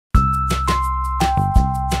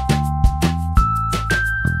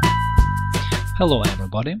Hello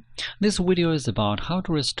everybody! This video is about how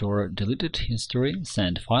to restore deleted history,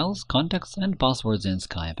 sent files, contacts, and passwords in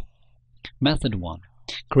Skype. Method 1.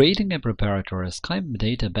 Creating a preparatory Skype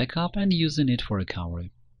data backup and using it for recovery.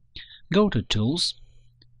 Go to Tools,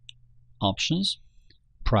 Options,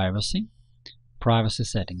 Privacy, Privacy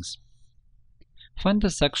Settings. Find the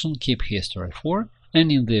section Keep History For,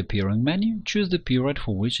 and in the appearing menu, choose the period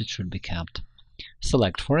for which it should be kept.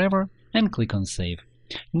 Select Forever and click on Save.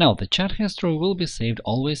 Now the chat history will be saved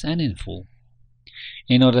always and in full.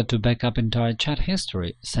 In order to back up entire chat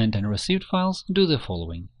history, sent and received files, do the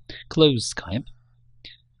following. Close Skype.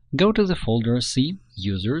 Go to the folder C,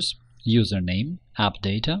 Users, Username, App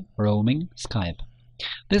Data, Roaming, Skype.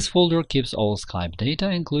 This folder keeps all Skype data,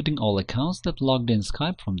 including all accounts that logged in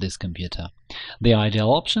Skype from this computer. The ideal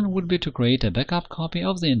option would be to create a backup copy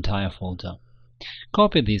of the entire folder.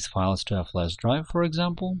 Copy these files to a flash drive, for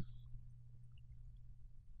example.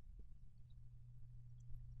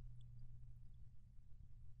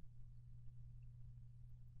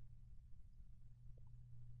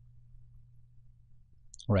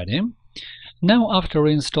 Ready? Now, after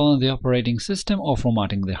reinstalling the operating system or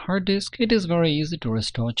formatting the hard disk, it is very easy to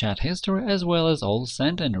restore chat history as well as all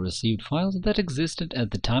sent and received files that existed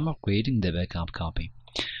at the time of creating the backup copy.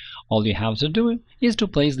 All you have to do is to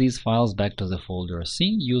place these files back to the folder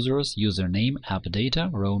C, Users, Username, App Data,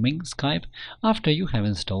 Roaming, Skype after you have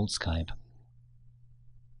installed Skype.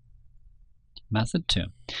 Method 2.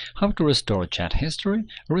 How to restore chat history,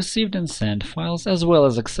 received and sent files, as well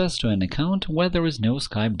as access to an account where there is no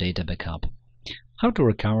Skype data backup. How to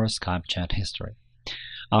recover Skype chat history.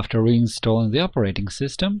 After reinstalling the operating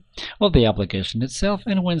system or the application itself,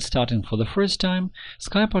 and when starting for the first time,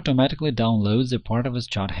 Skype automatically downloads a part of its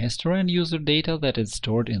chat history and user data that is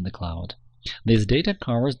stored in the cloud. This data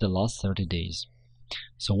covers the last 30 days.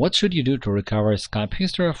 So what should you do to recover Skype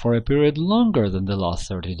history for a period longer than the last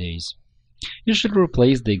 30 days? You should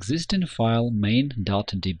replace the existing file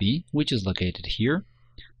main.db, which is located here,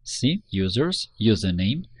 C, Users,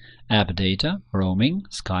 Username, App Data, Roaming,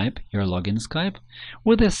 Skype, your login Skype,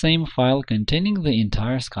 with the same file containing the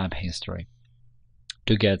entire Skype history.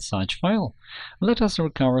 To get such file, let us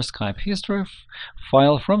recover Skype history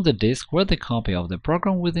file from the disk where the copy of the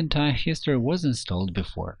program with entire history was installed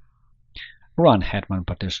before. Run Hetman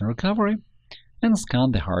partition recovery and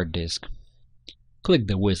scan the hard disk. Click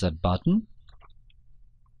the Wizard button.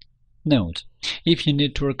 Note: if you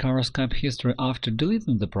need to recover Skype history after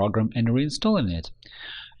deleting the program and reinstalling it,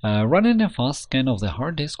 running a fast scan of the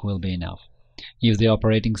hard disk will be enough. If the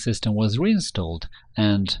operating system was reinstalled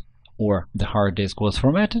or the hard disk was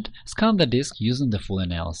formatted, scan the disk using the full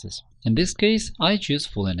analysis. In this case, I choose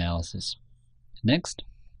full analysis. Next.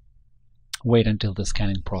 Wait until the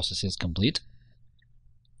scanning process is complete.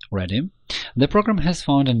 Ready? The program has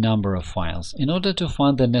found a number of files. In order to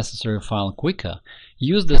find the necessary file quicker,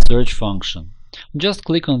 use the search function. Just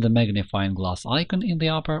click on the magnifying glass icon in the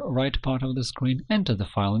upper right part of the screen, enter the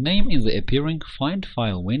file name in the appearing Find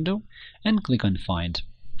File window, and click on Find.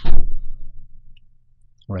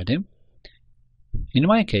 Ready? In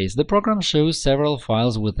my case, the program shows several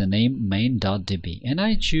files with the name main.db, and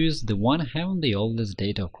I choose the one having the oldest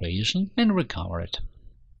date of creation and recover it.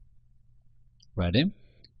 Ready?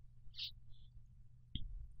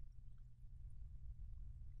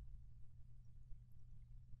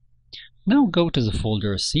 Now go to the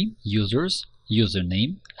folder C, Users,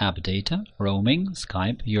 Username, App Data, Roaming,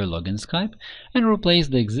 Skype, your login Skype, and replace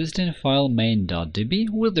the existing file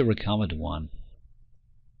main.db with the recovered one.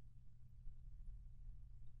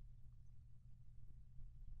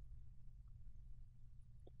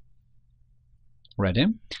 Ready?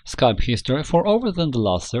 Skype history for over the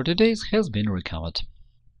last 30 days has been recovered.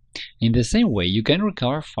 In the same way, you can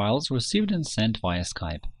recover files received and sent via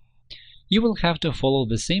Skype. You will have to follow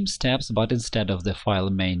the same steps, but instead of the file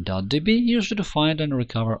main.db, you should find and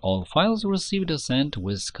recover all files received or sent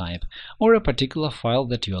with Skype, or a particular file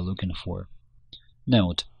that you are looking for.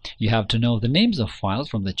 Note: you have to know the names of files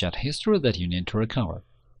from the chat history that you need to recover.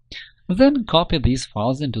 Then copy these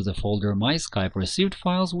files into the folder My Skype Received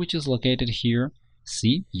Files, which is located here,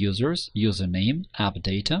 C, Users, Username, App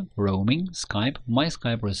Data, Roaming, Skype, My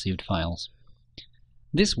Skype Received Files.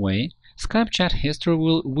 This way, Skype chat history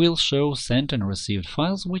will show sent and received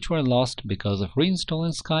files which were lost because of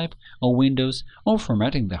reinstalling Skype or Windows or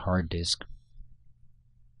formatting the hard disk.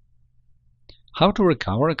 How to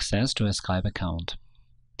recover access to a Skype account.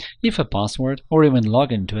 If a password or even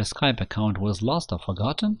login to a Skype account was lost or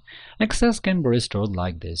forgotten, access can be restored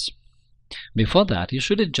like this. Before that, you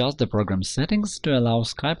should adjust the program's settings to allow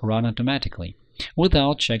Skype run automatically,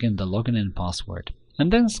 without checking the login and password,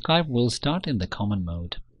 and then Skype will start in the common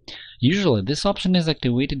mode. Usually this option is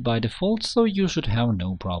activated by default, so you should have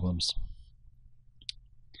no problems.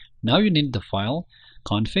 Now you need the file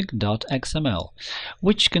config.xml,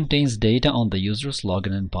 which contains data on the user's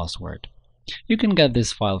login and password. You can get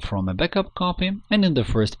this file from a backup copy, and in the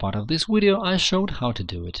first part of this video I showed how to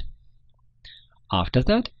do it. After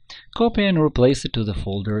that, copy and replace it to the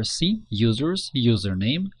folder C, Users,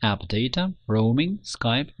 Username, App Data, Roaming,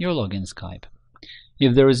 Skype, your login Skype.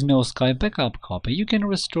 If there is no Skype backup copy, you can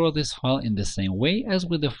restore this file in the same way as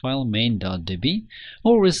with the file main.db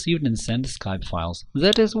or received and sent Skype files,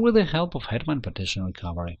 that is, with the help of Hetman partition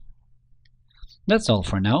recovery. That's all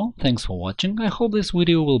for now. Thanks for watching. I hope this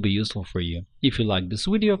video will be useful for you. If you like this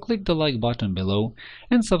video, click the like button below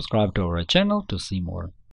and subscribe to our channel to see more.